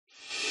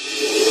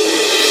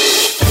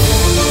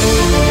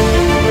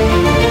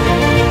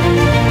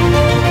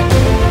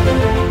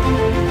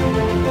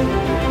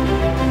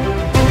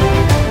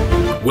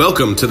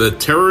Welcome to the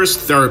Terrorist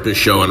Therapist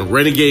Show on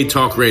Renegade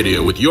Talk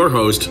Radio with your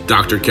host,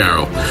 Dr.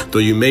 Carol. Though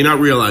you may not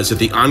realize that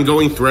the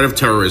ongoing threat of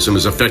terrorism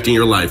is affecting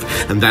your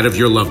life and that of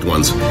your loved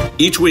ones.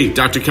 Each week,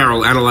 Dr.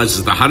 Carol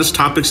analyzes the hottest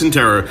topics in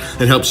terror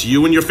and helps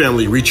you and your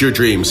family reach your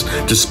dreams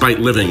despite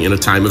living in a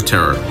time of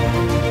terror.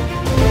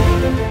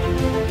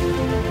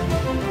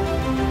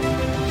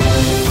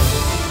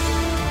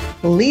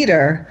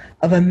 Leader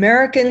of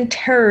American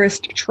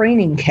terrorist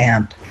training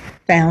camp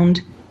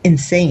found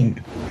insane.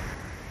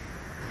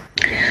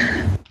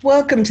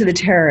 Welcome to the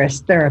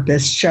Terrorist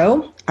Therapist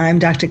Show. I'm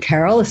Dr.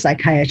 Carol, a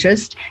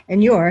psychiatrist,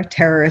 and your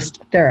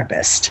terrorist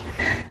therapist.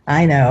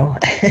 I know.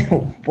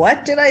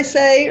 What did I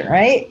say,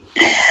 right?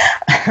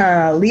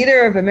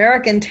 Leader of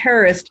American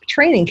terrorist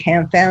training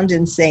camp found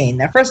insane.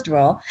 Now, first of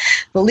all,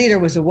 the leader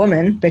was a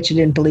woman. Bet you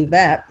didn't believe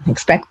that.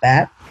 Expect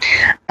that.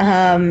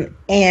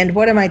 And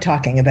what am I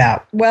talking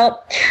about?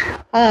 Well,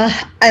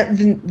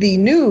 the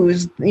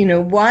news,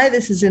 why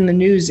this is in the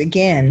news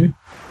again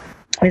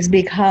is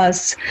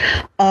because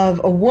of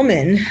a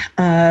woman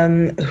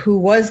who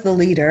was the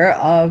leader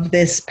of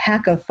this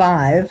pack of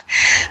five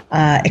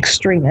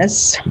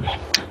extremists,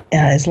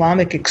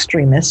 Islamic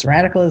extremists,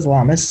 radical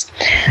Islamists,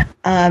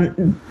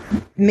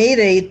 made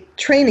a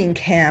training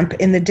camp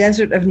in the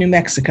desert of New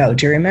Mexico.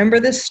 Do you remember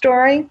this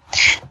story?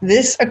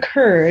 This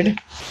occurred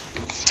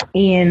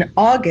in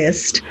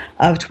August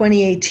of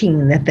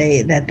 2018 that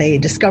they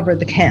discovered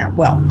the camp.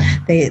 Well,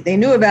 they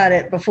knew about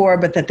it before,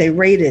 but that they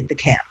raided the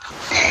camp.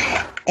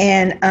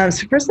 And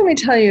so first let me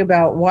tell you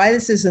about why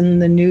this is in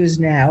the news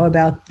now,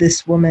 about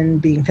this woman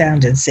being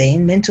found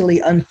insane,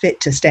 mentally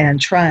unfit to stand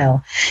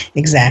trial.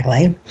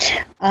 Exactly.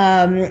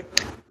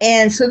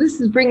 And so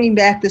this is bringing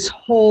back this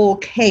whole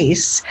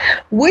case,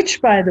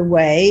 which, by the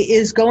way,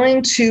 is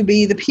going to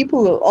be the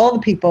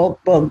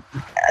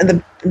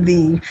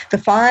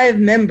five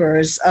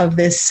members of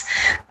this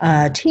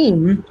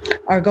team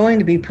are going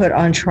to be put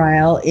on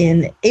trial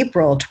in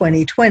April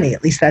 2020.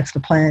 At least that's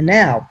the plan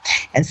now.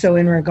 And so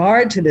in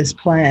regard to this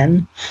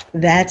plan,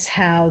 that's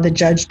how the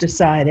judge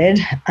decided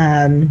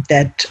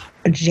that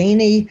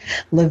Janie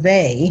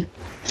LaVey,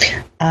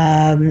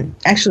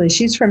 actually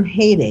she's from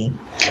Haiti,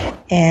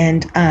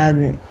 and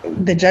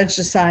the judge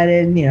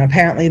decided,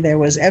 apparently there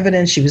was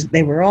evidence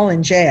they were all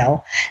in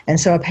jail, and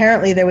so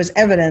apparently there was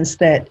evidence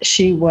that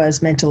she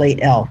was mentally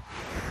ill.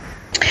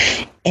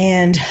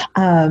 And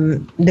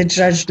the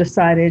judge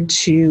decided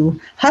to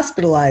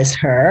hospitalize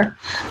her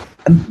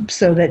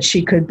so that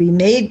she could be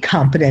made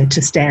competent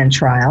to stand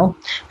trial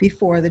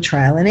before the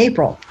trial in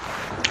April.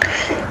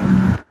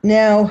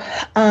 Now,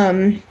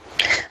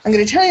 I'm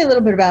going to tell you a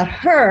little bit about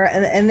her,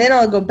 and then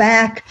I'll go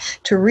back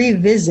to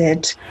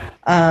revisit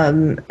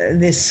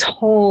this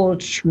whole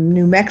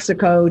New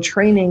Mexico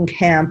training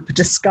camp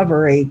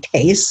discovery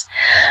case,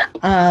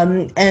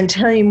 and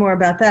tell you more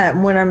about that.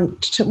 And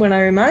when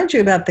I remind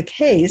you about the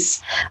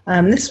case,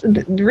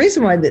 the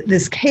reason why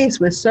this case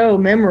was so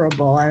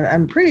memorable,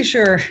 I'm pretty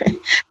sure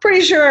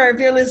if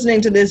you're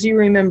listening to this, you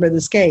remember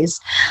this case,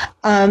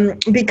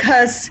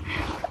 because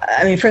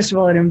first of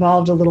all, it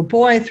involved a little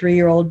boy,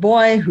 3-year-old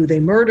boy, who they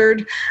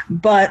murdered,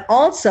 but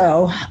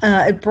also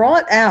it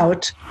brought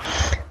out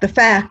the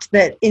fact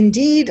that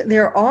indeed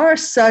there are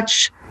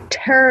such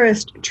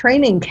terrorist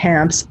training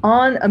camps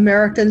on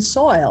American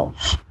soil,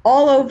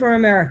 all over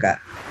America.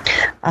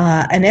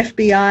 An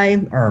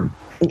FBI or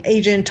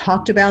agent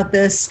talked about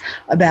this,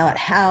 about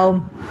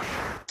how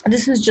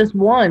this is just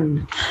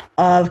one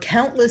of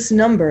countless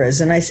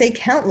numbers. And I say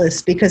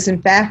countless because,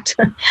 in fact,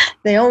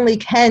 they only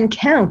can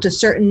count a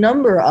certain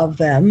number of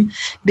them,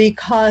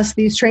 because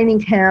these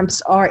training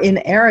camps are in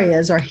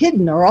areas, are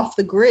hidden or off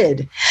the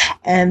grid.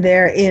 And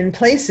they're in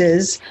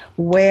places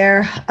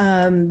where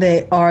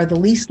they are the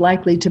least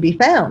likely to be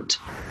found.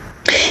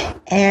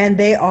 And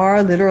they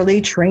are literally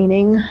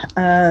training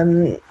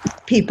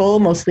people,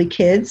 mostly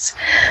kids,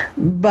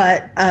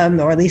 but,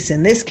 or at least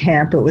in this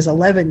camp, it was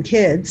 11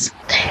 kids.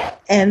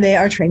 And they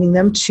are training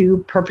them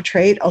to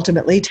perpetrate,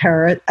 ultimately,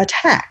 terror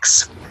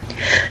attacks.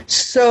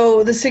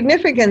 So the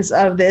significance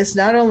of this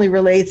not only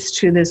relates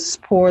to this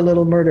poor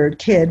little murdered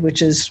kid,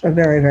 which is a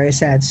very, very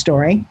sad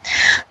story,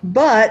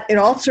 but it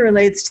also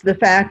relates to the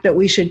fact that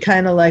we should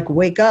kind of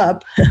wake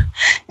up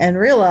and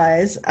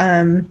realize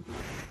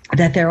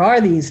that there are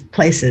these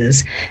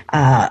places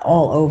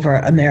all over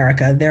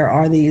America. There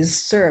are these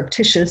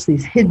surreptitious,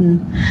 these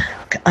hidden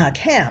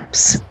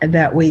camps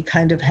that we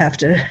kind of have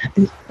to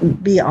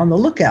be on the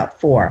lookout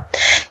for.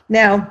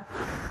 Now,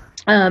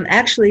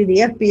 actually, the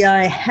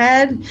FBI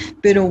had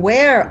been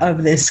aware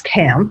of this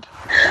camp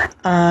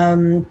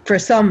for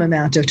some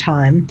amount of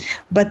time,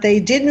 but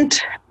they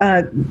didn't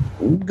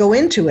go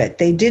into it.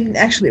 They didn't,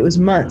 actually, it was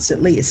months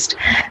at least,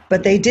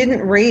 but they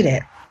didn't raid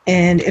it.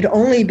 And it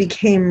only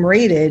became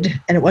raided,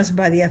 and it wasn't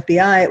by the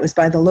FBI, it was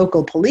by the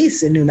local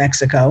police in New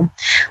Mexico,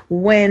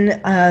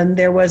 when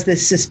there was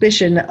this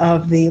suspicion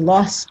of the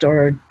lost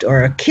or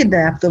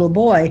kidnapped little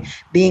boy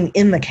being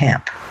in the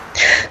camp.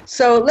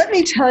 So let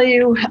me tell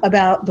you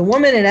about the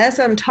woman, and as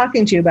I'm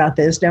talking to you about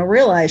this, now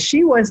realize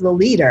she was the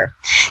leader.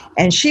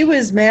 And she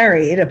was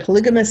married, a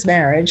polygamous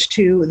marriage,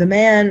 to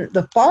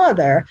the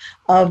father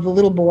of the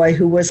little boy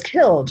who was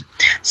killed.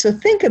 So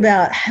think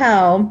about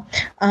how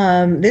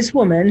this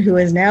woman, who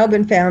has now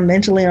been found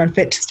mentally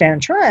unfit to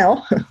stand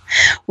trial,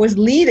 was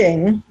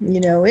leading,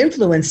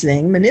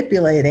 influencing,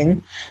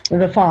 manipulating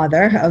the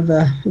father of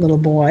the little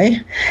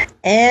boy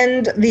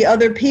and the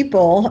other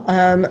people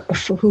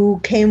who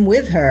came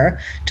with her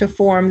to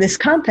form this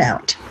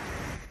compound.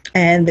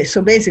 And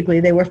so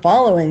basically they were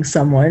following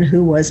someone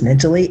who was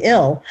mentally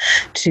ill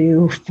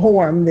to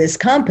form this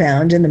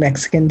compound in the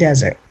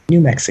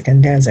New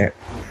Mexican desert.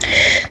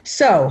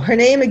 So her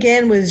name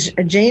again was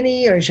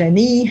Janie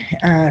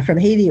from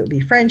Haiti. It would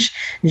be French,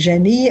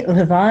 Janie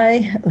Levi.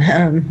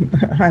 I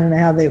don't know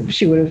how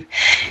she would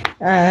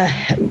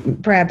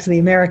have, perhaps the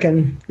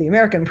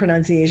American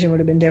pronunciation would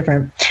have been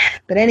different.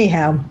 But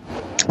anyhow,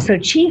 so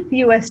Chief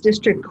U.S.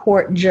 District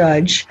Court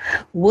Judge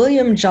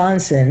William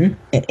Johnson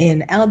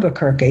in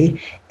Albuquerque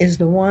is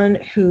the one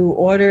who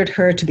ordered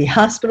her to be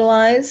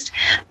hospitalized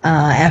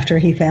after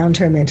he found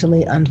her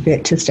mentally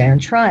unfit to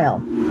stand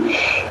trial.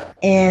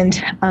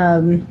 And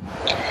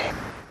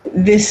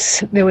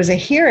there was a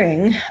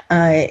hearing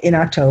in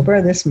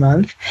October this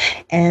month,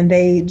 and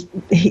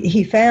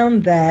he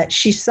found that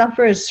she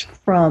suffers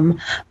from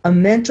a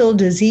mental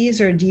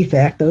disease or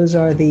defect, those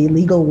are the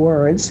legal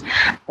words,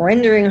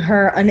 rendering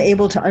her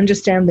unable to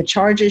understand the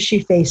charges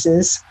she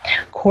faces,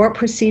 court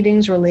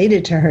proceedings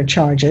related to her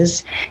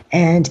charges,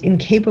 and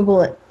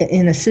incapable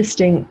in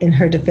assisting in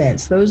her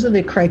defense. Those are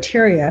the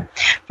criteria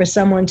for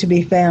someone to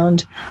be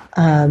found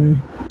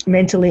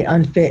mentally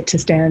unfit to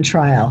stand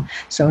trial.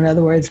 So in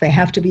other words, they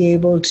have to be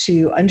able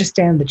to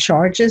understand the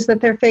charges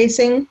that they're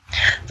facing,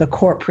 the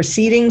court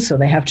proceedings, so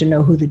they have to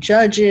know who the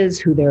judge is,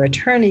 who their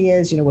attorney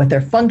is, what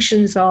their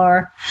functions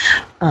are,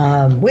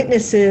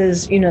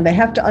 witnesses, they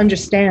have to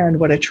understand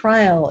what a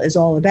trial is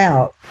all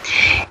about.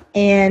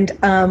 And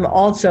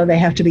also they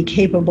have to be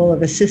capable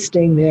of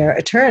assisting their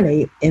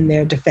attorney in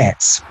their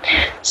defense.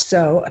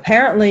 So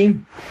apparently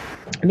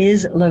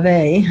Ms.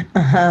 LeVay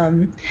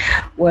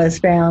was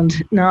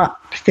found not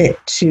fit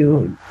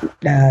to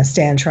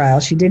stand trial.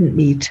 She didn't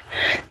meet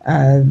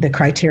the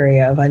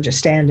criteria of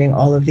understanding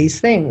all of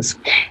these things.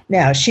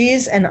 Now,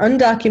 she's an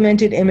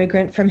undocumented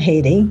immigrant from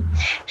Haiti.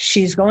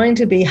 She's going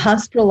to be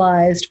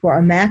hospitalized for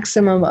a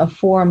maximum of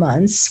 4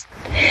 months.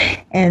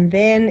 And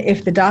then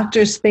if the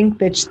doctors think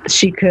that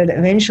she could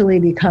eventually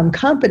become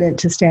competent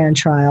to stand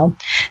trial,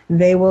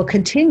 they will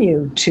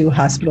continue to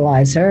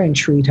hospitalize her and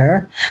treat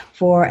her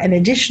for an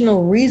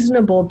additional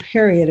reasonable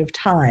period of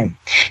time.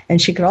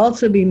 And she could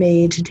also be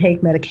made to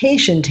take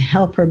medication to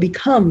help her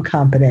become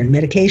competent,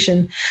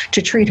 medication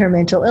to treat her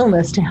mental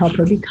illness to help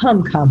her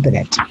become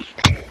competent.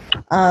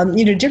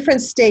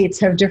 Different states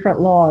have different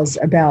laws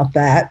about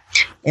that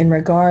in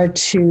regard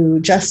to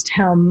just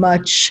how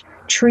much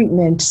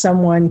treatment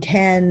someone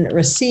can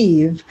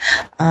receive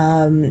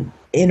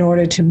in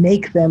order to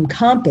make them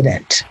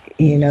competent.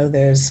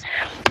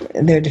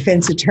 Their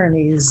defense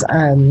attorneys,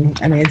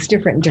 it's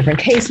different in different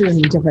cases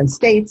in different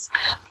states,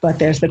 but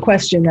there's the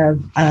question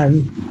of,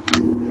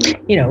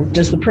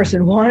 does the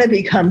person want to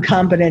become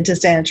competent to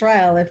stand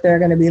trial if they're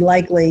going to be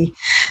likely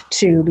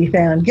to be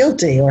found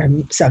guilty? Or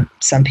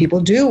some people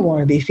do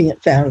want to be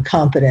found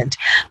competent.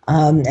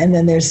 And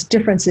then there's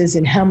differences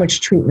in how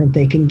much treatment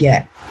they can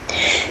get.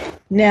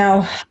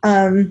 Now,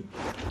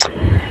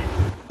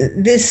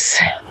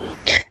 this,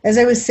 as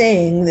I was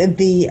saying,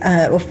 the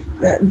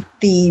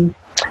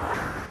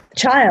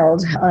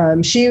child,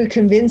 she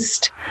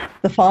convinced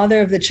the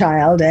father of the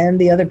child and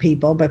the other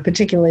people, but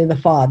particularly the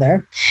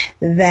father,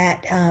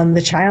 that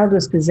the child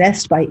was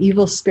possessed by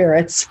evil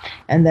spirits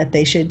and that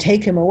they should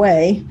take him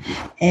away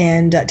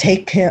and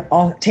take him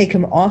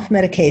off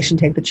medication,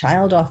 take the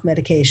child off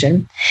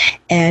medication,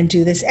 and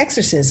do this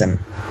exorcism.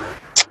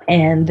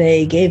 And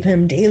they gave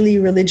him daily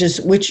religious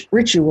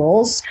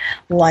rituals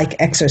like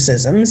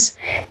exorcisms.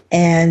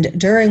 And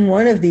during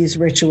one of these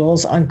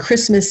rituals on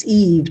Christmas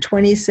Eve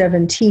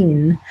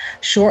 2017,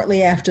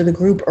 shortly after the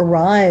group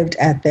arrived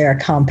at their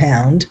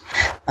compound,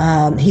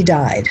 he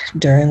died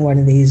during one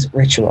of these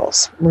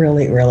rituals.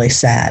 Really, really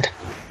sad.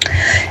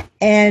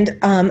 And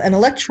an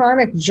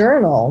electronic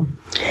journal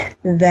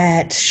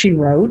that she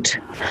wrote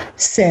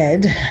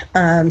said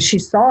she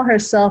saw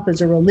herself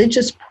as a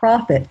religious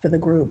prophet for the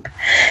group,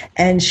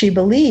 and she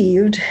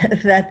believed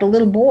that the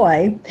little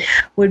boy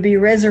would be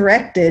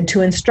resurrected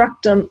to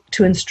instruct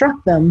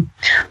them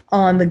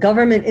on the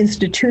government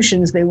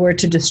institutions they were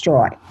to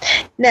destroy.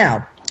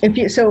 Now,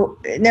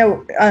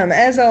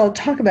 as I'll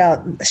talk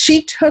about,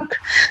 she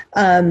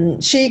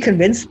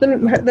convinced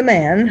the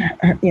man,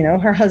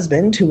 her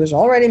husband, who was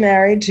already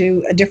married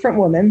to a different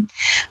woman,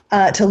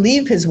 to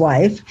leave his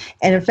wife.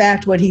 And in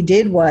fact, what he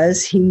did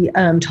was he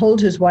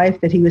told his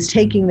wife that he was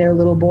taking their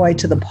little boy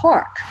to the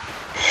park.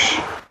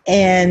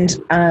 And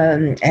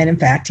in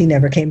fact, he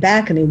never came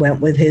back, and he went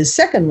with his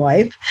second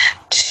wife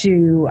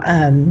to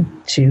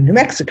New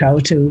Mexico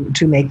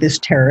to make this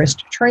terrorist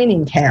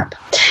training camp.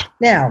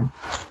 Now,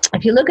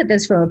 if you look at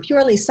this from a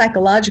purely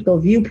psychological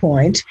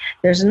viewpoint,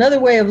 there's another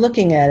way of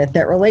looking at it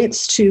that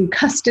relates to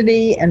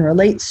custody and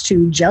relates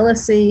to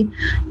jealousy.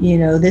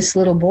 This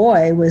little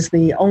boy was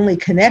the only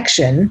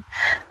connection,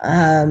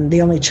 the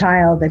only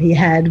child that he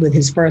had with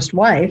his first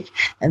wife,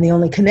 and the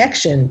only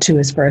connection to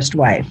his first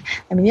wife.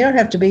 I mean, you don't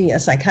have to be a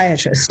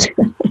psychiatrist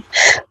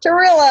to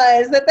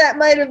realize that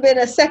might have been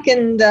a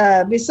second,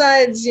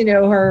 besides,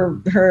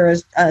 her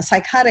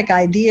psychotic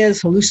ideas,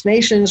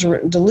 hallucinations,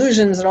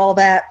 delusions, and all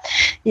that.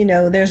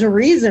 There's a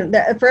reason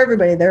that for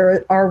everybody.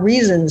 There are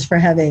reasons for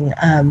having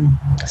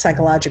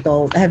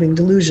having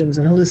delusions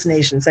and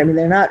hallucinations. I mean,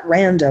 they're not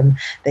random.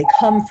 They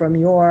come from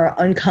your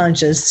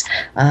unconscious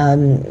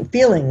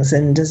feelings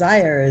and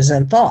desires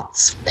and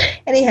thoughts.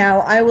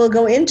 Anyhow, I will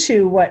go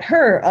into what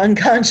her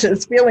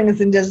unconscious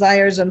feelings and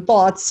desires and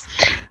thoughts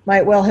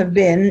might well have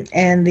been,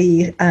 and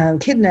the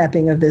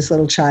kidnapping of this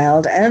little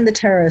child and the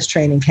terrorist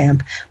training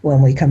camp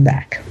when we come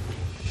back.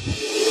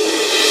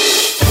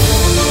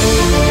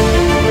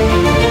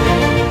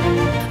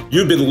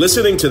 You've been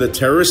listening to the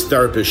Terrorist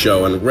Therapist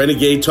Show on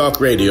Renegade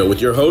Talk Radio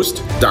with your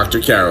host, Dr.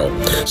 Carol.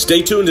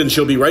 Stay tuned and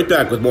she'll be right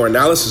back with more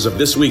analysis of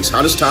this week's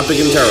hottest topic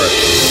in terror.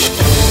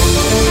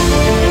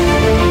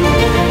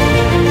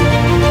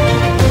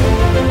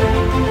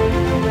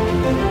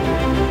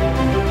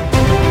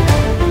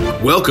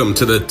 Welcome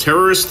to the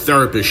Terrorist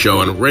Therapist Show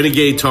on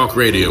Renegade Talk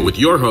Radio with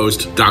your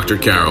host, Dr.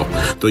 Carol.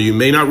 Though you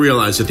may not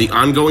realize that the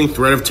ongoing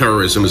threat of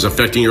terrorism is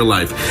affecting your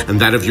life and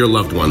that of your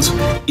loved ones.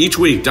 Each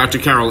week, Dr.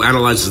 Carol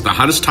analyzes the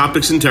hottest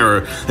topics in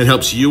terror and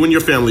helps you and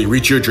your family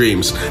reach your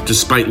dreams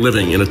despite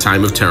living in a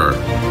time of terror.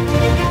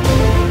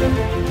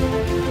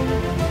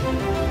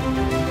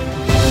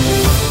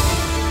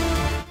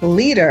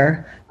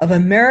 Leader of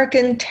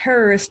American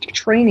terrorist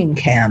training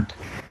camp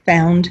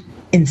found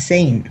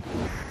insane.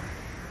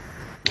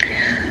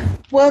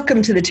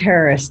 Welcome to the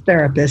Terrorist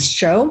Therapist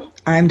Show.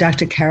 I'm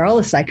Dr. Carol,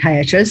 a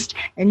psychiatrist,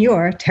 and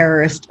your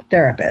terrorist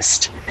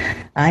therapist.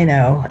 I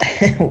know.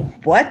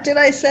 What did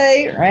I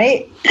say,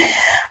 right?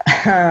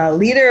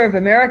 Leader of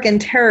American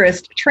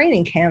terrorist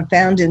training camp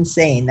found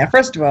insane. Now,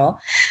 first of all,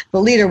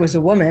 the leader was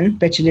a woman.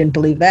 Bet you didn't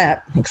believe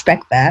that.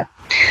 Expect that.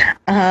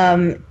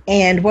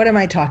 And what am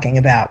I talking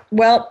about?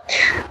 Well,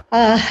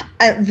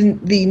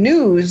 the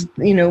news,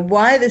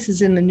 why this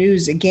is in the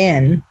news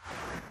again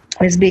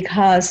is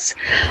because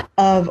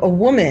of a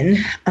woman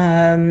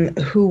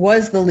who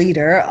was the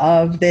leader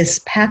of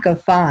this pack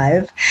of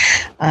five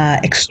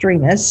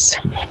extremists,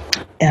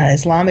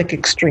 Islamic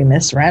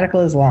extremists,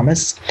 radical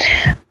Islamists,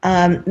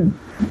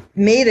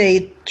 made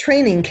a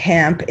training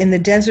camp in the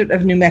desert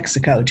of New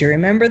Mexico. Do you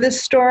remember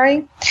this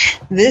story?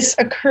 This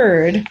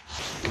occurred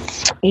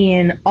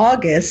in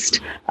August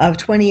of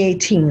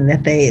 2018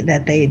 that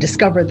they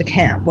discovered the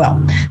camp.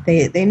 Well,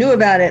 they knew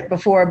about it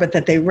before, but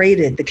that they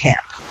raided the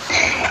camp.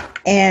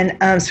 And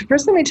so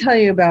first let me tell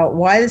you about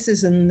why this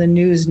is in the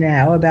news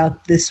now,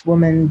 about this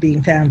woman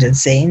being found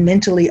insane,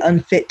 mentally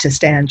unfit to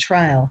stand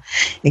trial.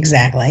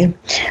 Exactly.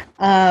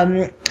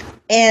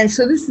 And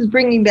so this is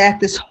bringing back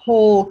this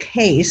whole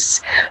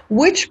case,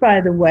 which,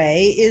 by the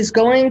way, is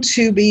going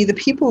to be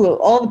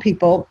all the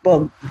people,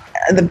 well,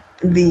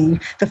 the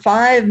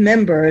five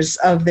members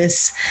of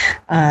this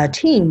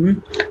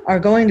team are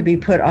going to be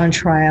put on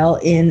trial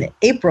in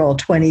April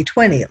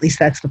 2020. At least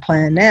that's the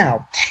plan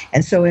now.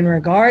 And so in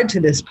regard to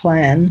this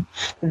plan,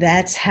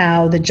 that's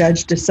how the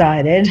judge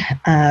decided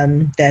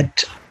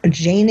that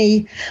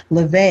Janie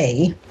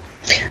LaVey,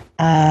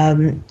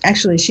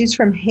 actually, she's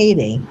from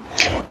Haiti.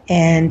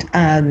 And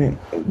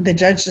the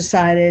judge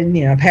decided,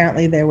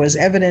 apparently there was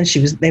evidence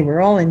they were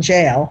all in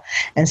jail.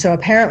 And so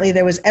apparently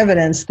there was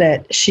evidence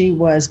that she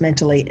was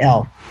mentally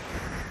ill.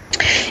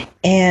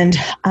 And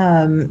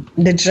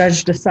the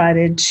judge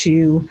decided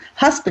to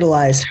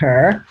hospitalize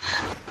her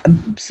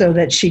so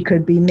that she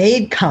could be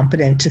made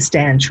competent to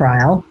stand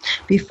trial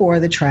before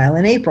the trial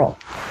in April.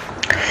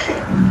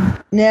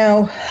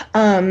 Now,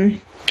 I'm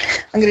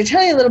going to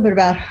tell you a little bit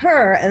about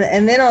her,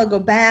 and then I'll go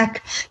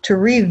back to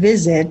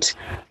revisit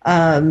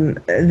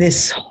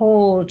this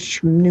whole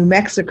New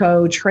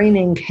Mexico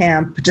training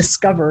camp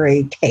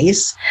discovery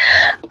case,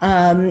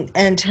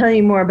 and tell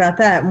you more about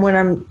that. And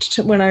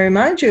when I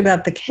remind you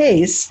about the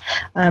case,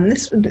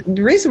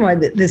 the reason why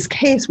this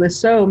case was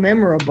so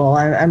memorable,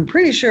 I'm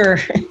pretty sure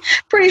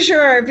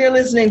if you're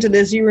listening to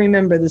this, you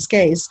remember this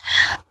case,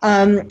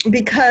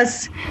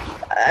 because,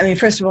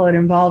 first of all, it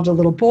involved a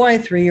little boy,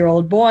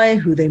 3-year-old boy,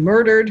 who they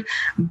murdered,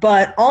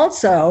 but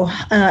also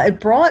it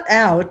brought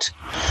out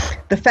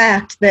the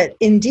fact that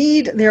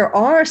indeed there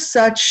are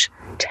such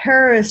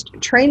terrorist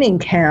training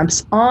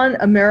camps on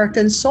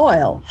American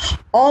soil,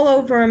 all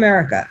over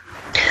America.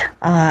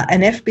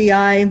 An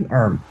FBI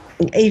or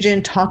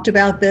agent talked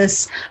about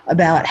this,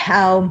 about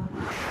how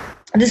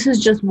this is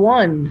just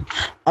one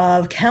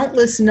of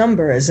countless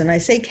numbers. And I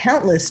say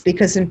countless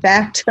because, in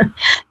fact,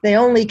 they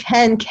only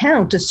can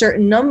count a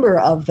certain number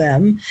of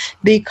them,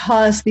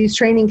 because these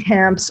training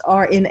camps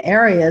are in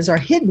areas, are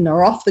hidden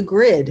or off the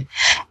grid.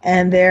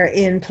 And they're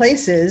in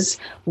places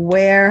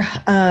where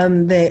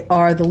they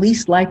are the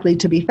least likely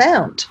to be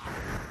found.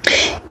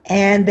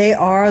 And they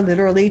are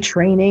literally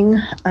training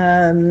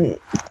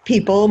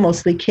people,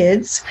 mostly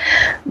kids,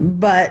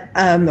 but,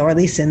 or at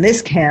least in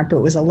this camp, it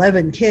was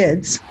 11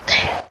 kids,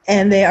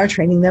 and they are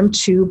training them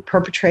to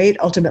perpetrate,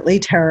 ultimately,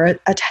 terror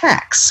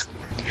attacks.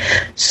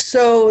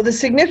 So the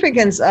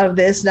significance of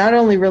this not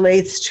only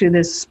relates to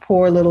this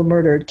poor little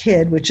murdered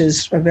kid, which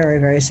is a very,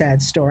 very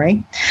sad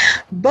story,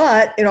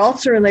 but it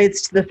also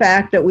relates to the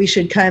fact that we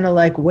should kind of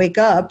like wake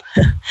up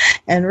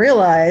and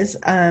realize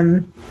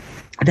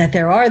that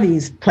there are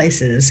these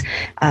places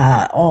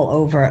all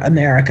over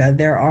America.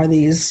 There are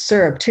these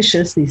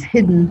surreptitious, these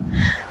hidden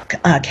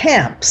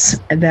camps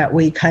that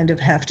we kind of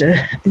have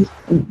to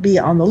be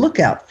on the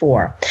lookout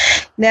for.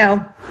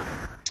 Now,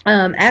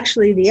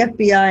 actually, the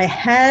FBI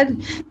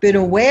had been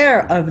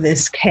aware of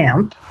this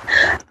camp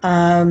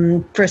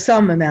for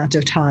some amount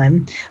of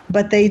time,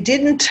 but they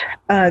didn't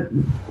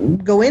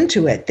go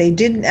into it. They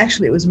didn't,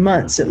 actually, it was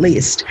months at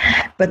least,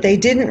 but they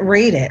didn't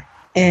raid it.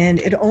 And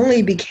it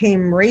only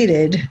became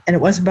raided, and it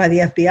wasn't by the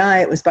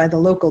FBI, it was by the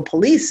local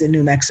police in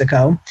New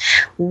Mexico,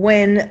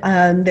 when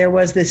there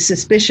was this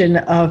suspicion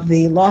of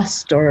the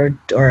lost or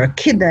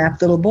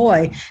kidnapped little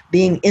boy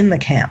being in the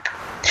camp.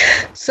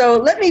 So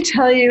let me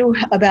tell you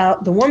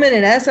about the woman,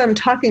 and as I'm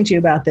talking to you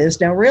about this,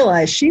 now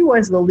realize she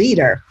was the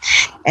leader,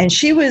 and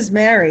she was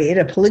married,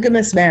 a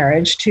polygamous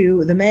marriage,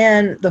 to the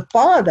man, the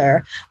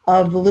father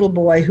of the little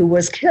boy who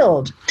was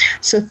killed.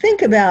 So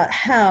think about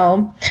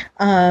how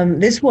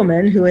this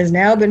woman, who has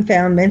now been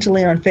found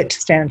mentally unfit to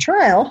stand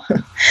trial,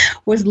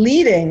 was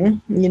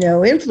leading,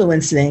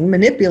 influencing,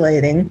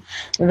 manipulating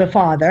the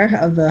father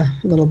of the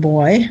little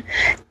boy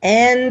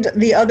and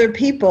the other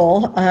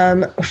people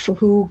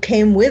who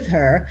came with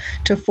her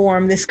to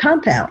form this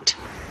compound.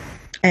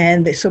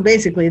 And so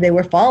basically they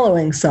were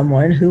following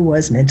someone who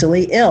was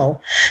mentally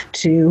ill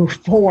to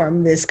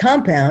form this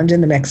compound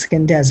in the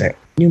Mexican desert,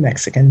 New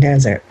Mexican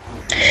desert.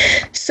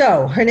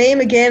 So her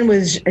name again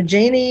was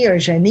Janie or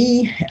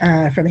Janie.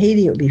 From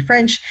Haiti, it would be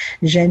French.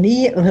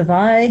 Janie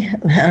Levi. I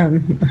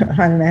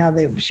don't know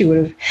how she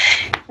would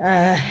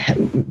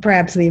have.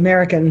 Perhaps the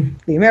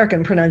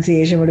American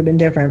pronunciation would have been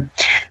different.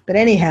 But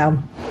anyhow,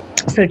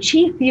 so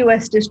Chief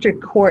U.S.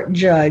 District Court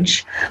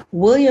Judge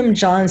William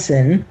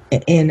Johnson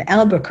in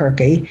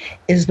Albuquerque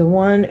is the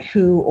one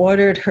who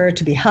ordered her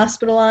to be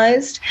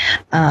hospitalized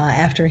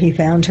after he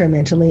found her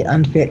mentally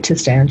unfit to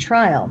stand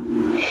trial.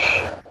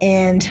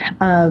 And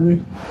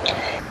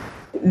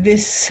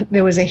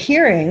there was a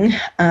hearing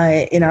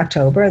in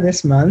October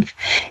this month,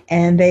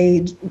 and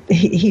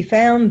he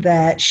found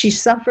that she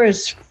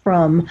suffers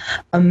from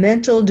a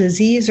mental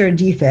disease or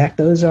defect,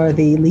 those are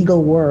the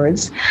legal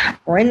words,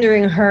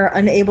 rendering her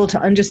unable to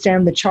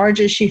understand the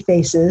charges she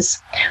faces,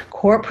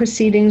 court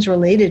proceedings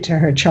related to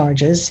her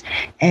charges,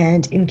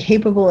 and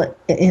incapable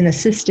in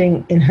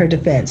assisting in her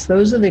defense.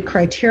 Those are the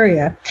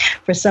criteria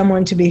for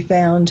someone to be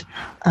found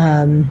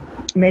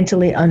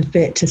mentally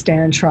unfit to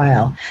stand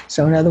trial.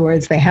 So in other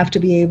words, they have to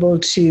be able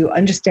to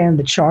understand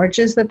the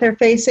charges that they're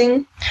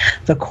facing,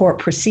 the court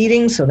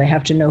proceedings, so they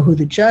have to know who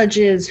the judge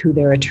is, who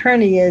their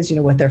attorney is,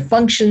 what their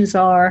functions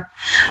are,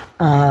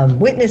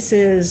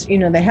 witnesses,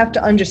 they have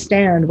to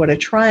understand what a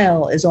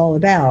trial is all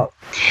about.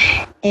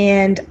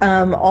 And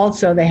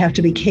also they have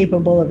to be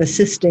capable of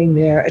assisting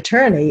their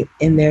attorney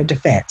in their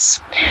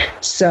defense.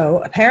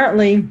 So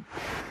apparently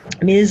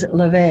Ms.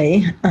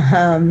 LeVay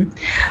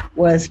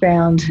was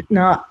found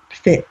not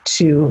fit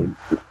to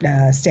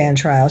stand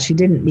trial. She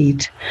didn't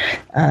meet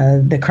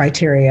the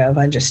criteria of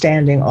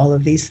understanding all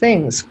of these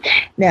things.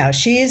 Now,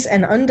 she's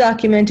an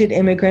undocumented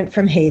immigrant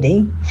from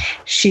Haiti.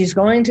 She's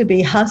going to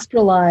be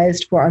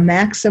hospitalized for a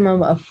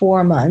maximum of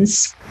 4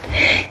 months.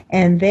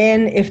 And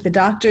then if the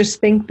doctors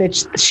think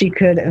that she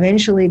could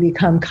eventually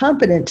become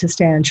competent to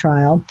stand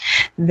trial,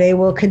 they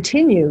will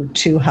continue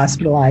to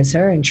hospitalize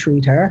her and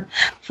treat her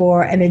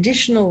for an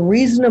additional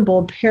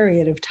reasonable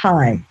period of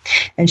time.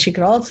 And she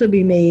could also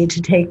be made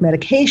to take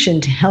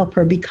medication to help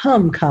her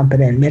become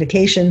competent,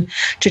 medication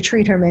to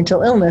treat her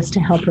mental illness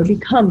to help her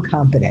become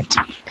competent.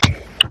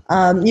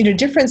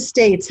 Different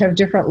states have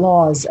different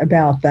laws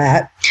about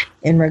that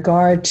in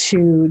regard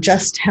to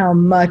just how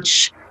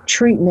much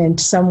treatment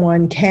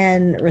someone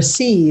can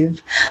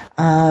receive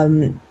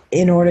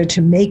in order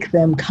to make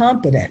them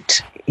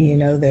competent.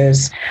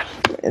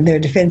 Their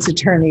defense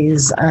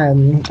attorneys,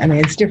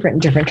 it's different in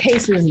different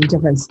cases in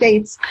different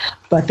states,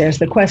 but there's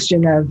the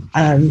question of,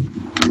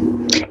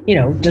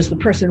 does the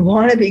person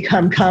want to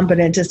become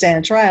competent to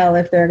stand trial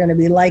if they're going to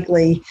be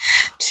likely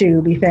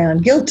to be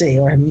found guilty?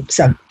 Or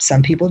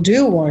some people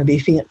do want to be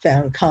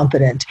found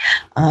competent.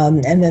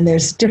 And then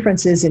there's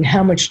differences in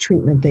how much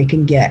treatment they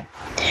can get.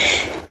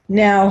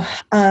 Now,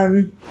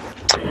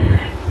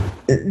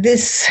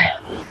 this,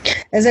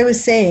 as I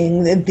was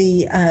saying,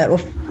 the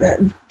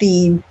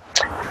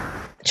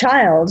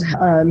child,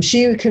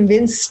 she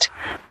convinced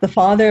the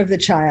father of the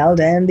child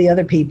and the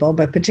other people,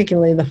 but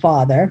particularly the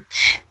father,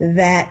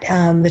 that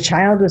the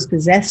child was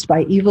possessed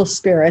by evil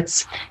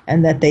spirits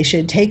and that they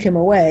should take him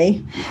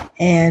away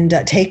and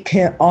take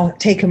him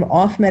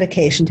off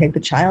medication, take the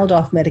child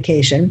off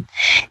medication,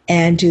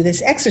 and do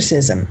this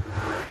exorcism.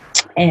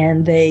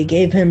 And they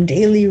gave him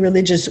daily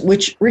religious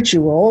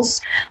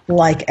rituals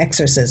like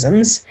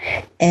exorcisms.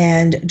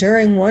 And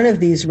during one of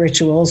these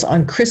rituals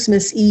on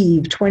Christmas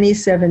Eve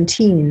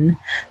 2017,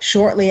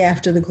 shortly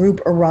after the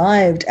group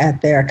arrived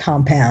at their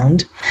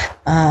compound,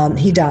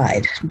 he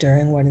died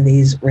during one of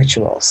these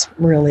rituals.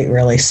 Really,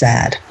 really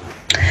sad.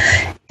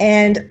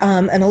 And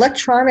an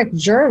electronic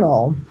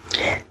journal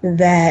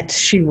that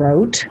she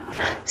wrote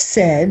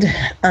said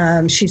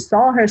she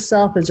saw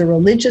herself as a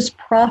religious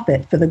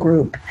prophet for the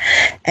group,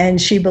 and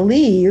she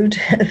believed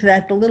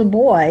that the little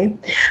boy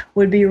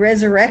would be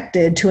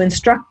resurrected to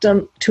instruct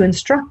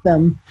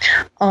them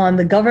on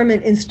the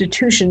government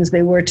institutions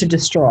they were to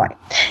destroy.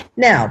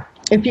 Now,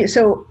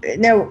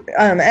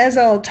 as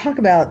I'll talk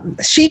about,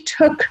 she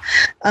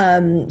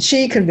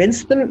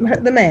convinced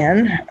the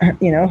man,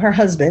 her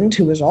husband,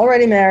 who was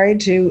already married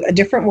to a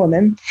different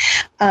woman,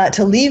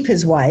 to leave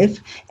his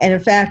wife. And in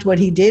fact, what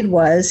he did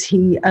was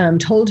he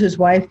told his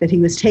wife that he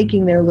was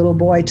taking their little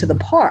boy to the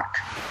park.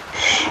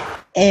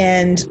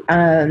 And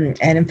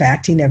in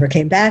fact, he never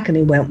came back, and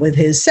he went with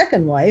his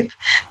second wife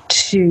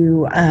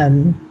to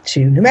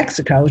New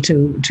Mexico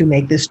to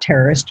make this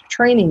terrorist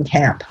training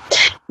camp.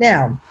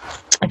 Now,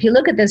 if you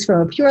look at this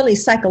from a purely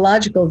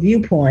psychological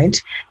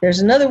viewpoint, there's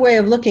another way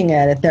of looking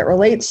at it that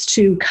relates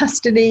to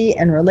custody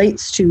and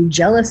relates to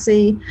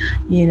jealousy.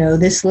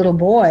 This little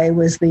boy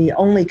was the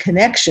only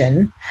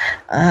connection,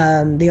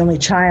 the only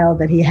child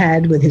that he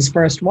had with his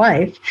first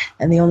wife,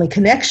 and the only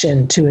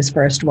connection to his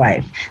first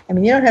wife. I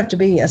mean, you don't have to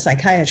be a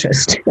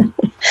psychiatrist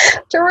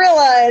to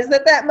realize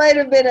that might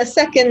have been a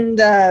second,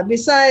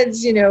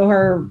 besides,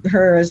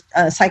 her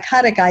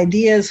psychotic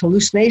ideas,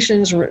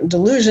 hallucinations,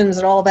 delusions,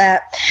 and all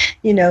that.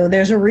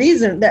 There's a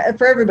reason that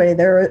for everybody,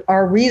 there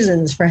are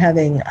reasons for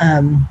having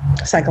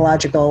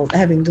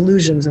having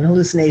delusions and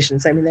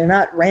hallucinations. I mean, they're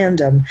not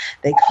random.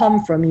 They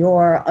come from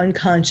your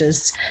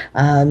unconscious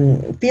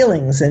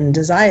feelings and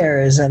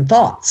desires and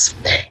thoughts.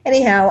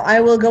 Anyhow,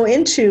 I will go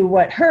into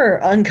what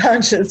her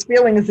unconscious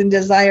feelings and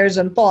desires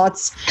and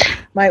thoughts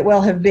might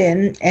well have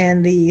been,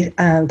 and the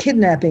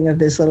kidnapping of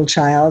this little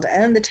child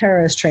and the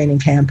terrorist training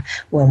camp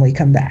when we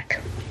come back.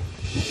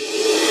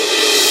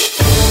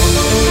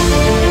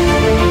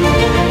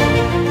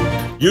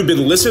 You've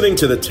been listening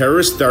to the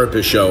Terrorist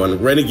Therapist Show on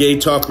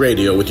Renegade Talk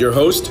Radio with your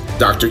host,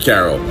 Dr.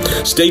 Carol.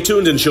 Stay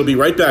tuned and she'll be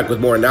right back with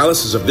more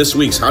analysis of this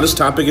week's hottest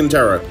topic in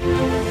terror.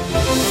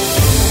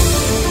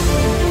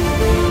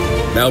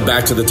 Now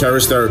back to the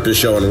Terrorist Therapist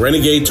Show on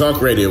Renegade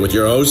Talk Radio with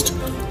your host,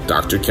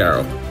 Dr.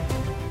 Carol.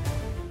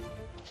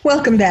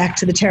 Welcome back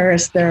to the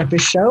Terrorist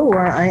Therapist Show,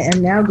 where I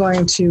am now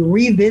going to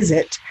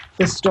revisit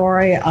the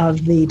story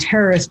of the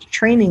terrorist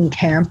training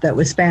camp that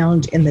was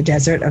found in the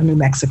desert of New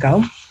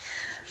Mexico.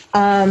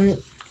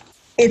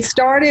 It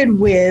started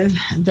with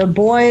the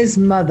boy's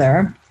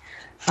mother,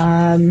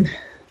 the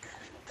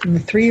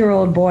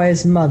 3-year-old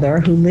boy's mother,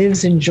 who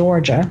lives in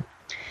Georgia.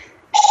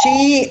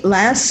 She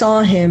last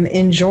saw him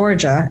in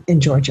Georgia.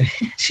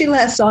 She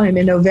last saw him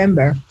in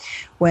November,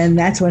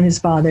 that's when his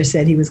father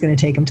said he was going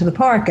to take him to the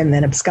park and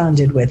then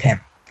absconded with him.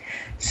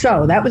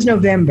 So that was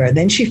November.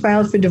 Then she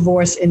filed for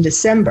divorce in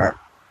December.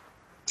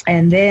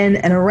 And then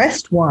an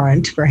arrest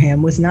warrant for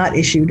him was not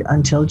issued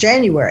until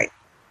January.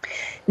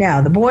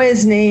 Now, the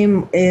boy's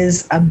name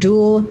is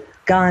Abdul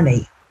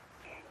Ghani.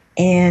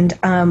 And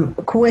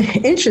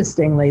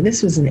interestingly,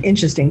 this was an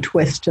interesting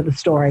twist to the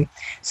story.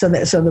 So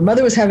the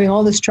mother was having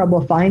all this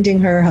trouble finding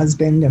her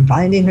husband and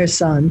finding her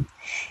son.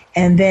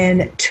 And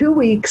then 2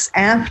 weeks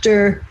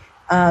after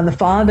the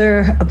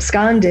father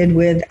absconded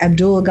with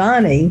Abdul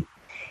Ghani,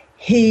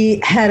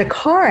 he had a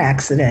car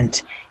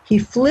accident. He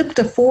flipped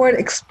a Ford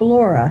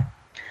Explorer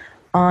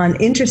on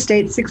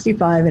Interstate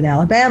 65 in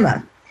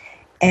Alabama.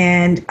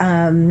 And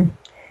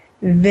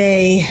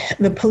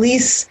the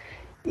police,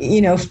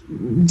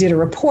 did a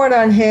report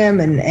on him,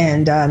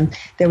 and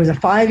there was a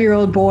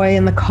 5-year-old boy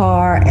in the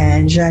car,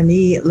 and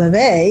Janie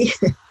LeVay,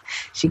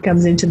 she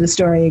comes into the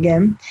story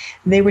again.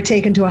 They were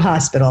taken to a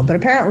hospital, but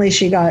apparently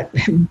she got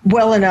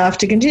well enough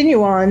to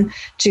continue on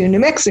to New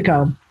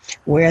Mexico,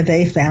 where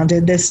they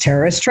founded this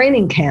terrorist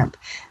training camp.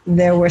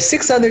 There were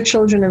 6 other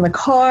children in the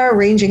car,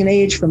 ranging in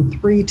age from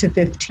 3 to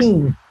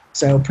 15.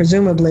 So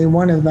presumably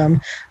one of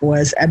them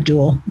was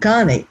Abdul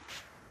Ghani.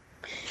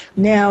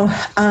 Now,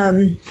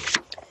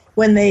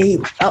 when they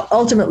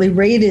ultimately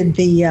raided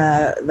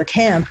the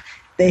camp,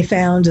 they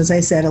found, as I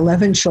said,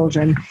 11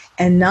 children,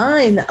 and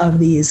 9 of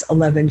these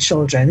 11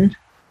 children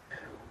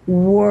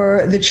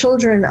were the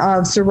children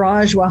of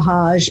Siraj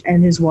Wahaj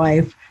and his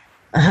wife,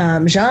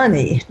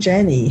 Janie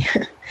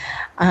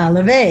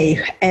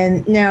LeVay.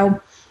 And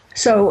now,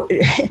 so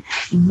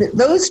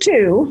those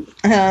two,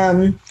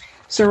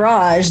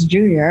 Siraj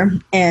Jr.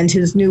 and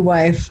his new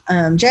wife,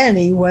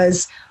 Janie,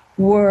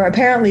 were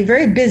apparently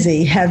very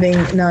busy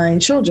having 9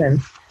 children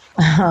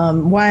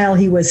while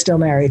he was still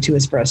married to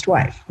his first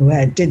wife, who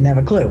didn't have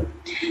a clue.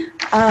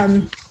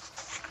 But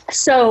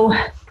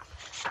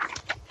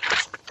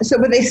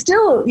they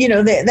still,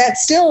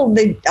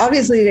 they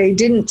obviously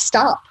didn't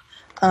stop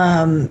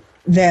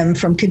them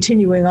from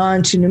continuing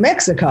on to New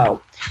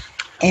Mexico.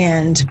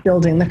 and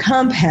building the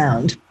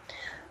compound.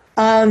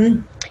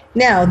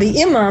 Now,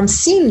 the Imam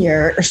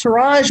Senior,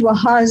 Siraj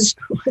Wahhaj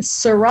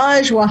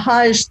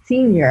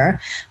Senior,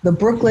 the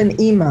Brooklyn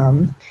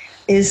Imam,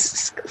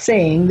 is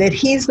saying that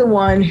he's the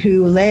one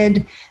who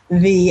led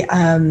the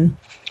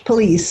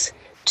police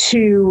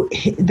to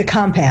the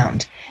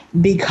compound,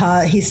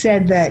 because he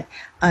said that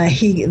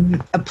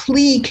a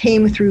plea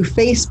came through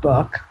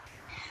Facebook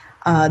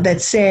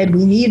that said,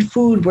 "We need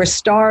food, we're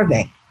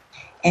starving."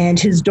 And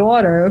his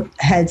daughter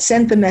had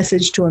sent the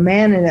message to a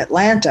man in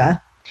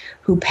Atlanta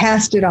who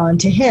passed it on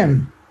to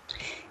him.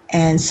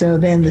 And so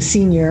then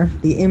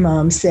the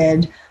Imam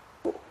said,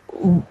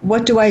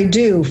 "What do I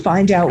do?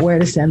 Find out where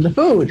to send the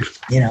food."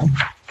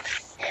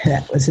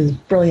 That was his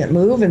brilliant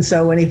move. And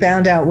so when he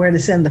found out where to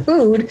send the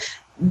food,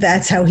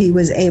 that's how he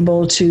was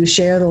able to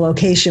share the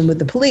location with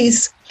the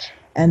police.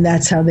 And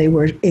that's how they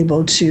were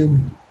able to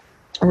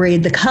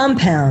raid the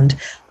compound.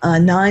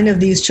 9 of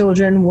these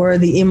children were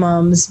the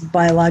Imam's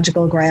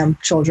biological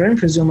grandchildren,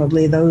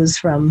 presumably those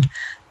from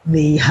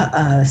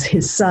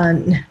his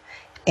son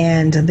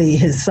and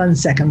his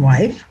son's second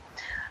wife.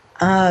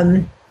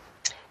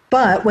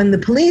 But when the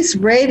police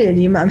raided,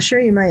 I'm sure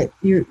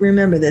you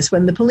remember this,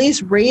 when the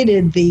police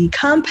raided the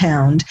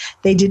compound,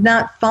 they did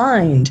not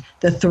find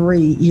the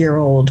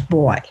 3-year-old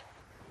boy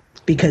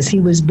because he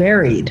was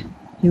buried.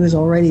 He was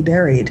already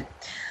buried.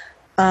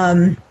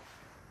 The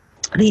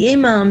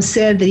Imam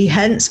said that he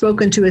hadn't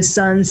spoken to his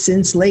son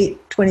since late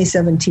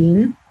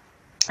 2017,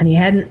 and he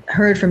hadn't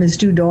heard from his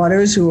 2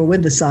 daughters who were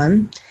with the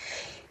son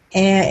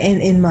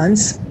in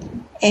months.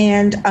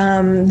 And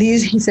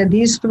he said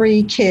these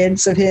 3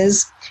 kids of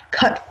his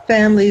cut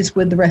families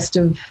with the rest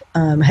of,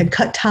 had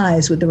cut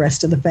ties with the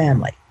rest of the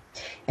family.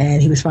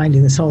 And he was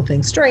finding this whole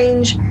thing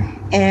strange.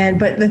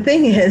 But the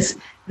thing is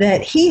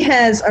that he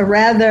has a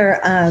rather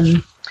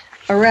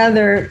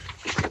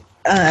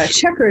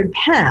checkered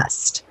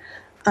past.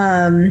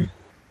 The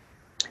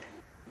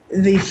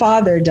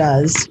father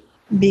does,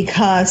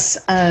 because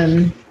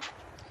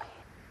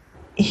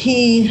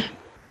he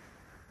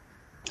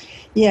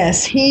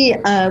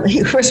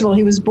first of all,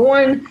 he was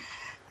born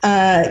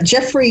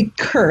Jeffrey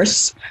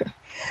Kearse,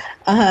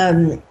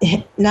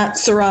 not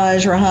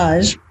Siraj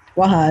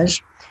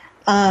Wahhaj,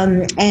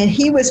 and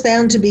he was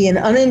found to be an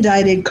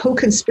unindicted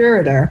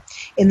co-conspirator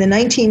in the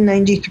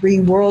 1993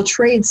 World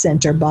Trade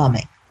Center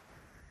bombing.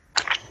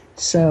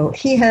 So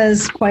he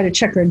has quite a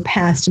checkered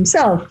past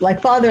himself, like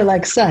father,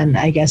 like son,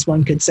 I guess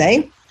one could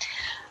say.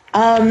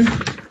 And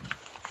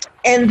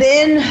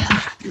then,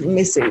 let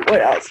me see,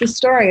 what else? This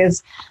story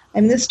is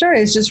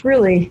just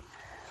really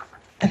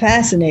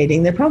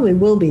fascinating. There probably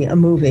will be a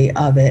movie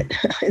of it.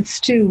 It's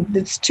too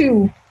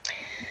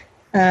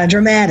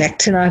dramatic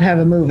to not have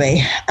a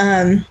movie.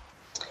 And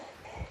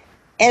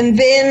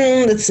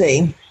then, let's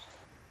see.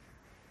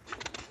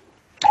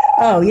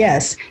 Oh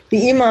yes,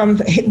 the Imam,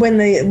 when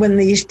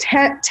the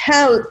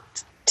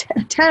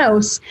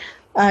Taos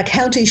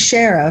county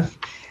sheriff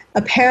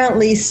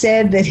apparently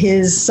said that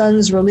his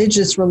son's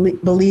religious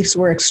beliefs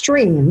were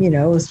extreme,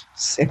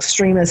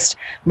 extremist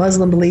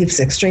Muslim beliefs,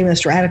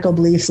 extremist radical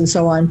beliefs, and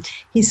so on.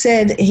 He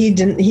said he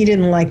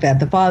didn't like that.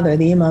 The father,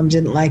 the Imam,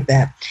 didn't like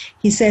that.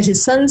 He said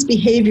his son's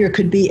behavior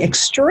could be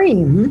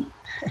extreme,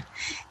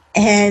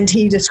 and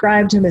he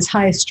described him as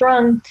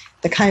high-strung,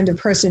 the kind of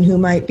person who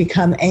might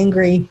become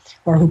angry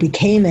or who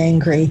became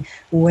angry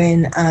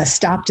when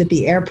stopped at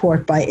the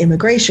airport by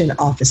immigration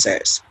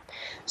officers.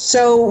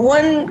 So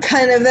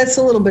that's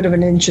a little bit of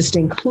an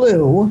interesting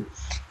clue,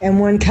 and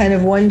one kind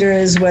of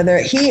wonders whether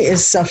he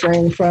is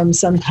suffering from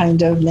some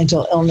kind of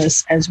mental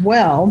illness as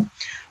well,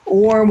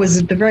 or was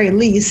at the very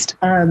least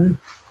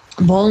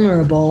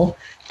vulnerable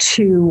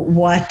to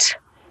what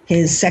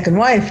his second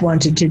wife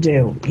wanted to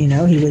do. He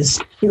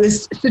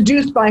was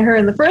seduced by her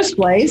in the first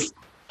place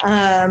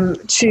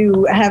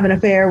to have an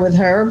affair with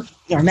her,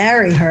 or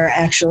marry her,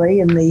 actually,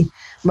 in the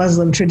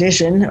Muslim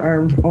tradition,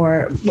 or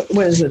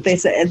what is it? They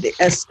say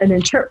a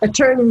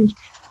certain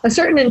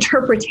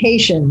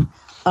interpretation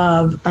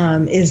of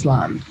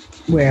Islam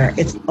where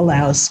it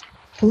allows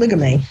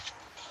polygamy.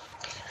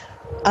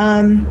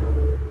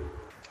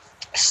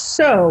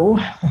 So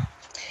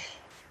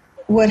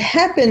what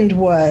happened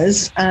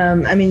was,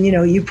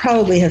 you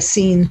probably have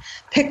seen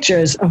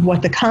pictures of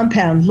what the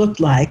compound looked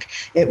like.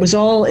 It was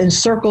all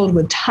encircled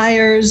with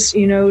tires,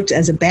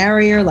 as a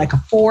barrier, like a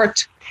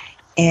fort.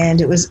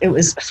 And it was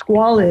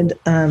squalid,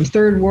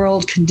 third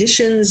world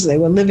conditions. They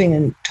were living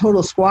in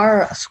total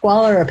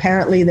squalor.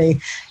 Apparently, they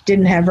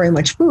didn't have very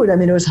much food.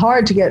 It was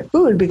hard to get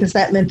food because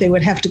that meant they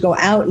would have to go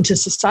out into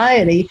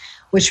society,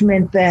 which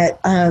meant that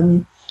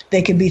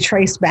they could be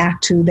traced back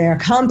to their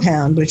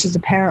compound, which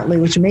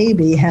may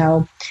be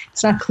how,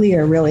 it's not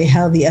clear really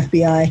how the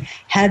FBI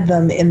had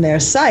them in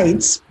their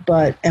sights,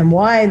 and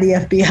why the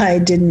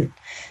FBI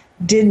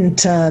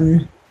didn't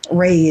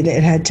raid.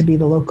 It had to be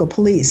the local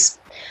police.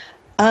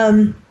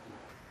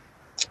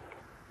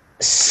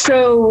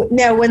 So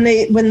now when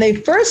they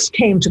first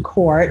came to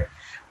court,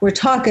 we're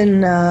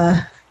talking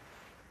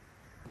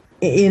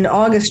in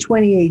August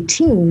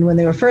 2018, when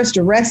they were first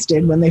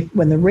arrested, when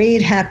the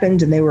raid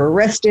happened and they were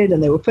arrested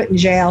and they were put in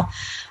jail,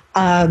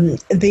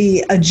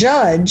 a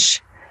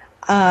judge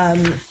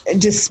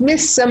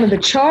dismissed some of the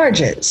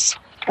charges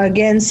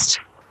against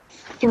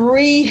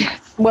two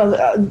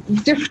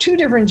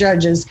different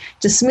judges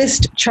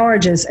dismissed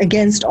charges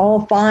against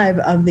all 5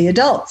 of the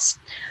adults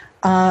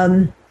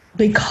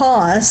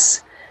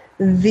because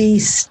the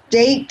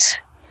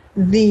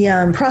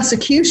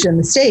prosecution,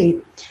 the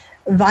state,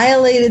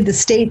 violated the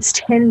state's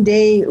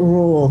 10-day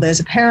rule. There's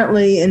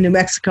apparently in New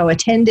Mexico a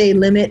 10-day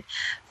limit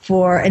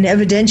for an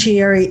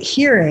evidentiary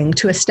hearing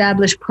to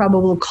establish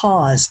probable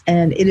cause,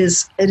 and it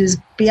is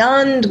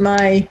beyond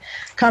my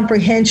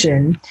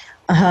comprehension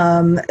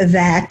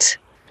that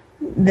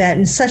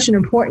in such an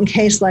important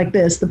case like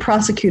this, the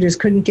prosecutors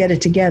couldn't get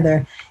it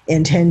together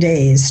in 10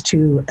 days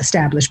to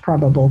establish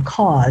probable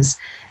cause,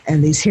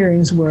 and these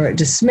hearings were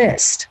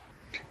dismissed.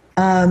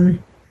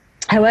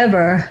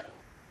 However,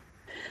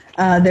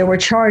 there were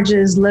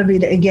charges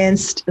levied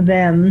against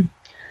them,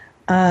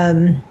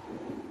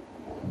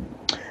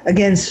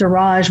 against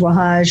Siraj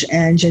Wahaj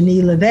and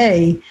Janie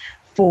LeVay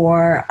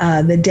for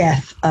the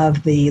death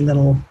of the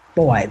little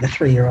boy, the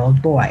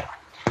 3-year-old boy.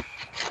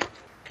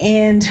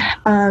 And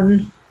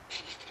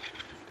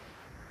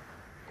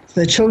the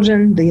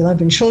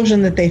 11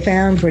 children that they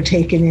found were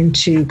taken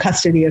into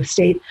custody of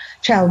state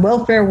child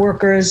welfare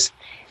workers.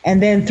 And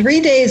then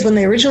 3 days when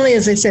they originally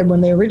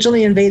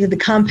invaded the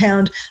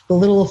compound, the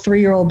little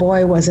 3-year-old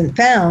boy wasn't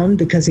found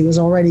because he was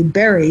already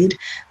buried.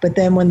 But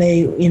then when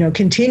they,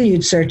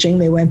 continued searching,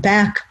 they went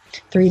back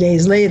 3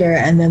 days later,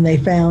 and then they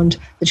found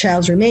the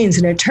child's remains.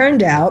 And it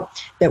turned out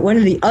that one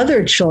of the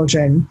other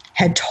children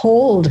had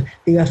told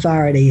the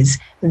authorities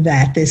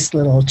that this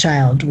little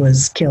child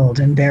was killed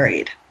and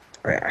buried,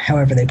 or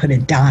however they put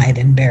it, died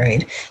and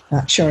buried.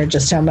 Not sure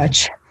just how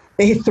much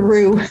they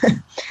threw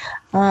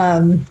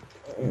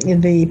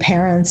the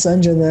parents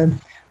under the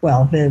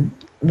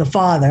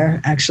father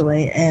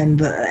actually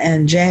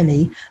and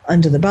Jenny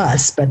under the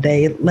bus, but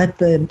they let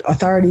the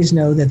authorities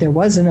know that there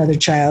was another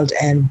child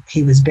and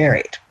he was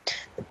buried.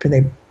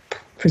 They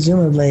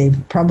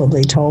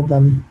probably told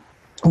them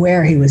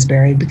where he was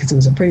buried because it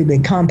was a pretty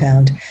big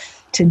compound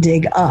to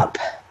dig up.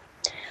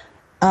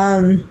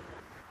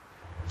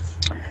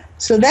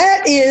 So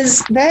that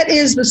is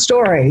the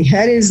story.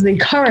 That is the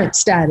current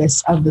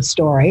status of the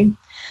story.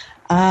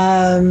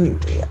 And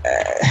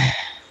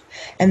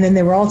then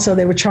they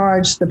were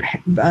charged,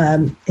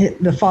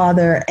 the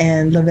father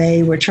and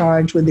LeVay were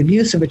charged with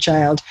abuse of a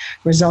child,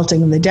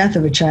 resulting in the death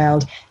of a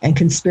child, and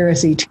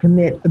conspiracy to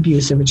commit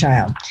abuse of a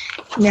child.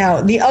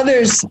 Now, the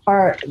others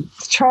are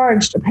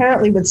charged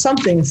apparently with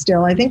something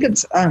still. I think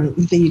it's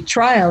the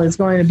trial is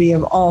going to be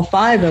of all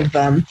 5 of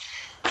them.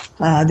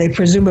 They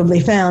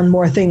presumably found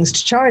more things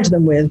to charge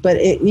them with, but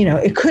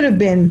it could have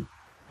been,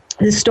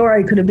 this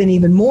story could have been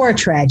even more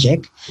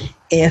tragic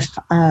if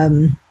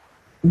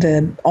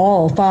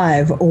all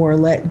 5 were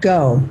let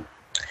go.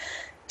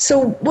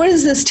 So what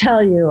does this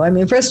tell you? I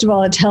mean, first of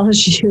all, it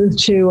tells you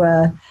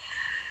to,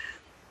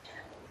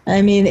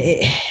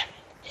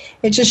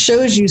 it just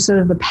shows you sort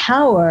of the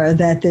power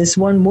that this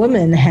one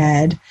woman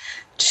had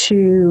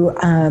to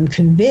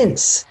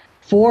convince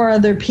 4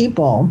 other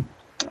people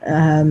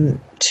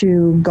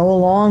to go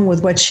along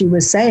with what she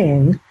was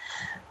saying,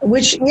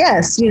 which,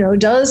 yes,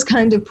 does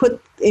kind of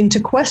put into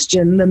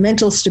question the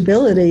mental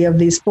stability of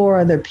these 4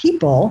 other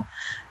people.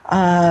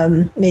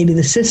 Maybe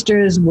the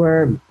sisters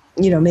were,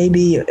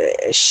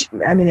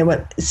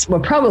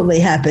 what probably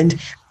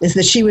happened is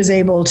that she was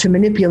able to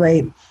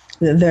manipulate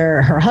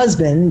her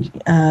husband,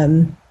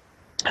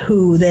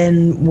 who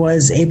then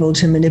was able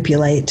to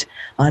manipulate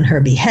on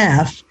her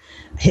behalf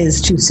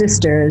his 2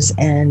 sisters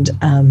and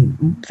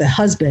the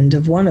husband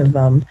of one of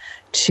them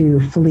to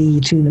flee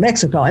to New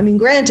Mexico. I mean,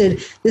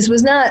 granted, this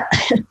was not,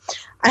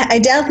 I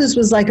doubt this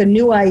was like a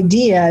new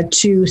idea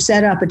to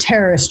set up a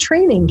terrorist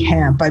training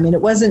camp. I mean,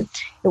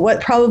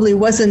 probably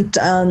wasn't,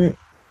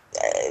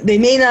 they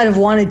may not have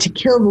wanted to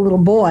kill the little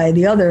boy.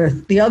 The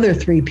other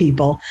 3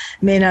 people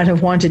may not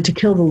have wanted to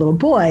kill the little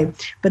boy,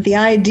 but the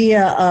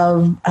idea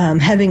of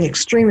having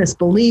extremist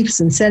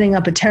beliefs and setting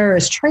up a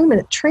terrorist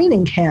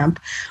training camp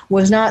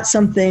was not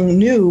something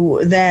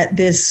new that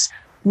this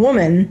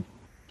woman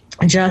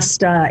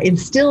just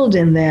instilled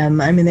in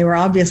them. I mean, they were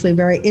obviously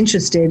very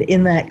interested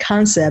in that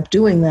concept,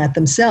 doing that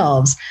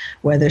themselves,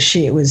 whether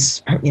she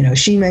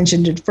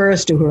mentioned it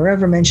first or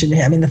whoever mentioned it.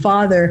 I mean, the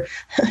father,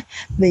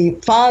 the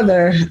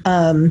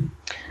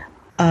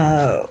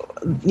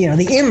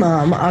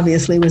imam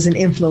obviously was an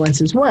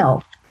influence as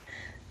well.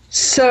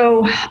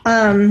 So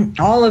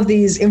all of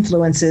these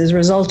influences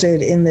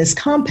resulted in this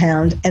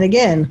compound. And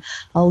again,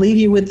 I'll leave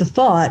you with the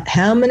thought,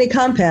 how many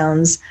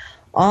compounds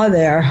are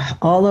there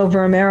all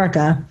over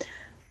America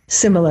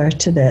similar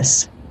to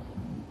this?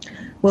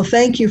 Well,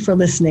 thank you for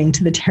listening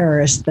to the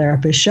Terrorist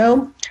Therapist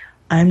Show.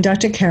 I'm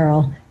Dr.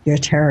 Carol, your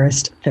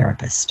terrorist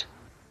therapist.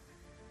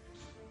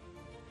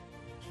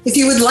 If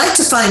you would like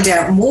to find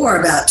out more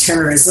about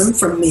terrorism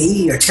from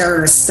me, your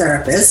terrorist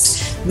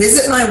therapist,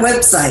 visit my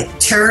website,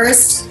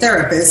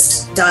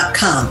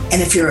 terroristtherapist.com.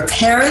 And if you're a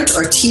parent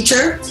or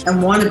teacher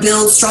and want to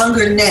build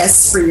stronger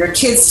nests for your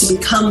kids to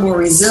become more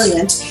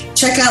resilient,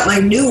 check out my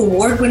new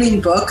award-winning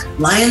book,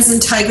 Lions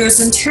and Tigers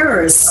and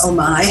Terrorists, Oh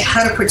My,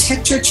 How to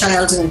Protect Your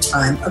Child in a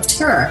Time of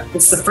Terror.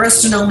 It's the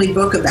first and only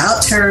book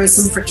about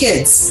terrorism for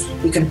kids.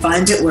 You can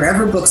find it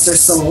wherever books are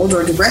sold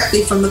or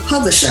directly from the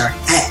publisher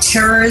at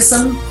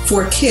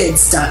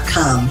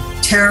terrorism4kids.com.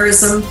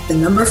 Terrorism, the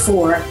number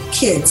 4,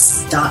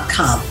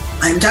 kids.com.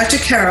 I'm Dr.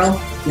 Carol,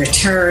 your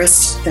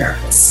terrorist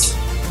therapist.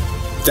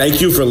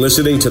 Thank you for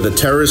listening to the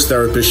Terrorist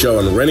Therapist Show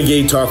on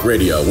Renegade Talk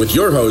Radio with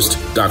your host,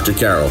 Dr.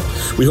 Carol.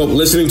 We hope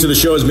listening to the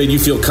show has made you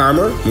feel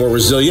calmer, more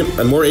resilient,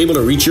 and more able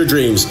to reach your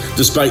dreams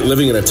despite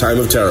living in a time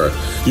of terror.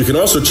 You can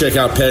also check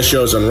out past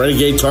shows on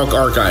Renegade Talk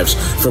Archives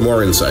for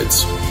more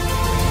insights.